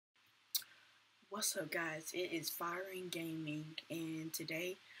What's up, guys? It is Firing Gaming, and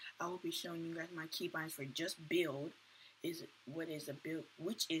today I will be showing you guys my keybinds for Just Build, which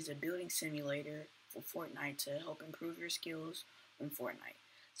is a building simulator for Fortnite to help improve your skills in Fortnite.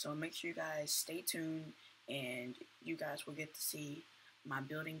 So make sure you guys stay tuned, and you guys will get to see my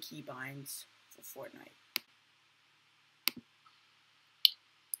building keybinds for Fortnite.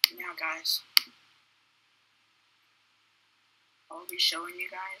 Now, guys, I'll be showing you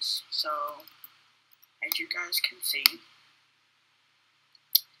guys. So, as you guys can see,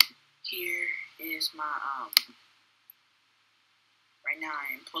 here is my, right now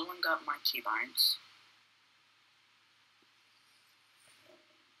I am pulling up my keybinds.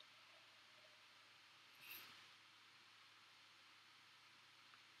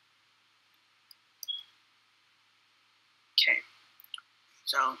 Okay,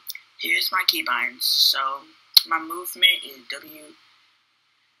 so here's my keybinds. So my movement is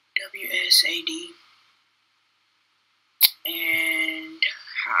WSAD, and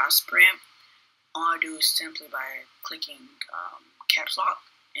how I sprint, all I do is simply by clicking caps lock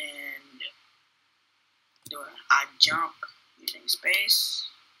and I jump using space.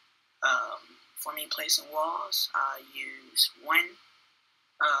 For me placing walls, I use 1.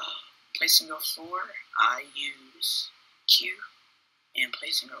 Placing a floor, I use Q, and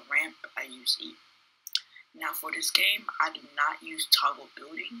placing a ramp, I use E. Now for this game, I do not use toggle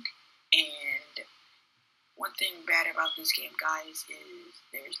building, and one thing bad about this game, guys, is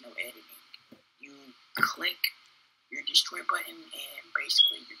there's no editing. You click your destroy button, and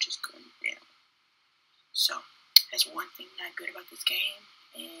basically you're just going down. So that's one thing not good about this game,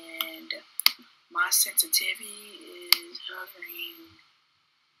 and my sensitivity is hovering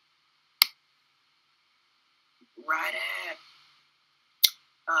right at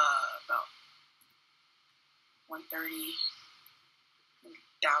about 130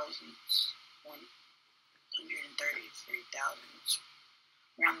 thousandths, 133 thousandths,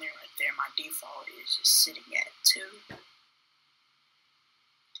 around there, right there. My default is just sitting at 2.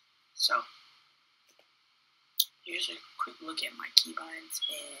 So here's a quick look at my keybinds,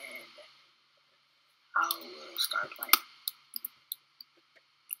 and I will start playing.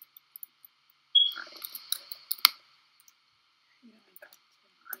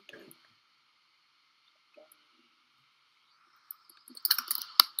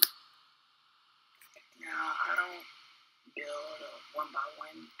 Now, I don't build one by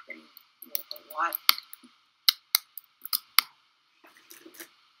one pretty much a lot.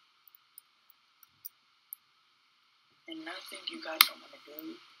 And another thing you guys don't want to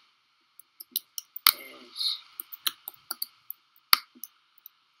do is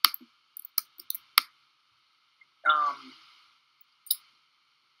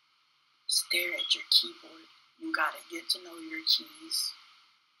stare at your keyboard. You gotta get to know your keys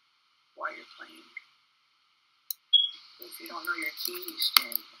while you're playing. If you don't know your keys,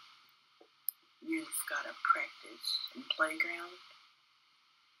 then you've got to practice in Playground.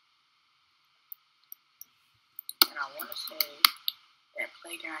 And I want to say that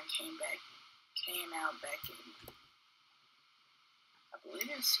Playground came out back in, I believe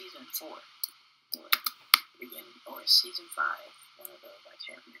it's season 4, or season 5, one of those, I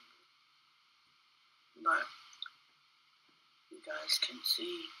can't remember. But you guys can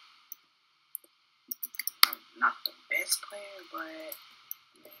see, I'm not the best player, but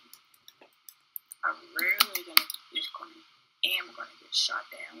I'm rarely am gonna get shot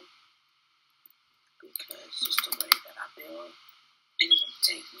down, because just the way that I build, it doesn't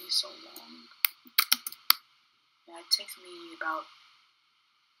take me so long. And it takes me about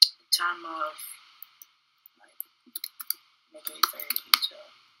the time of like maybe 30 to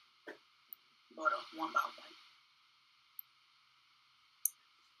build up one by one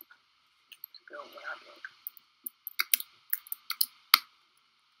to build what I build.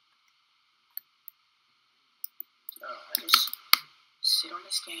 So I just sit on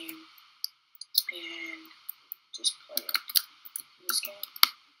this game and just play it. This game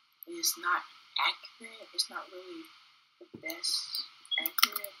is not accurate. It's not really the best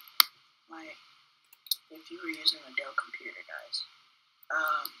accurate. Like, if you were using a Dell computer, guys,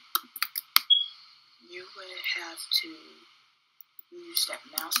 you would have to use that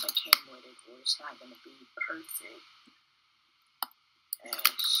mouse that came with it, or it's not going to be perfect.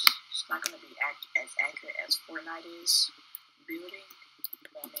 It's not going to be as accurate as Fortnite is building.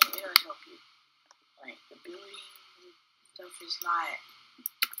 But I mean, it'll help you. Like, the building stuff is not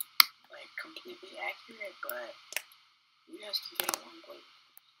like completely accurate, but you guys can get a long way.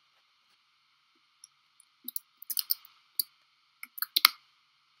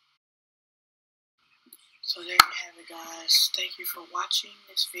 So there you have it, guys. Thank you for watching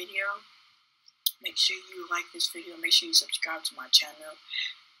this video, Make sure you like this video. Make sure you subscribe to my channel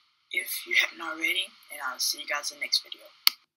if you haven't already. And I'll see you guys in the next video.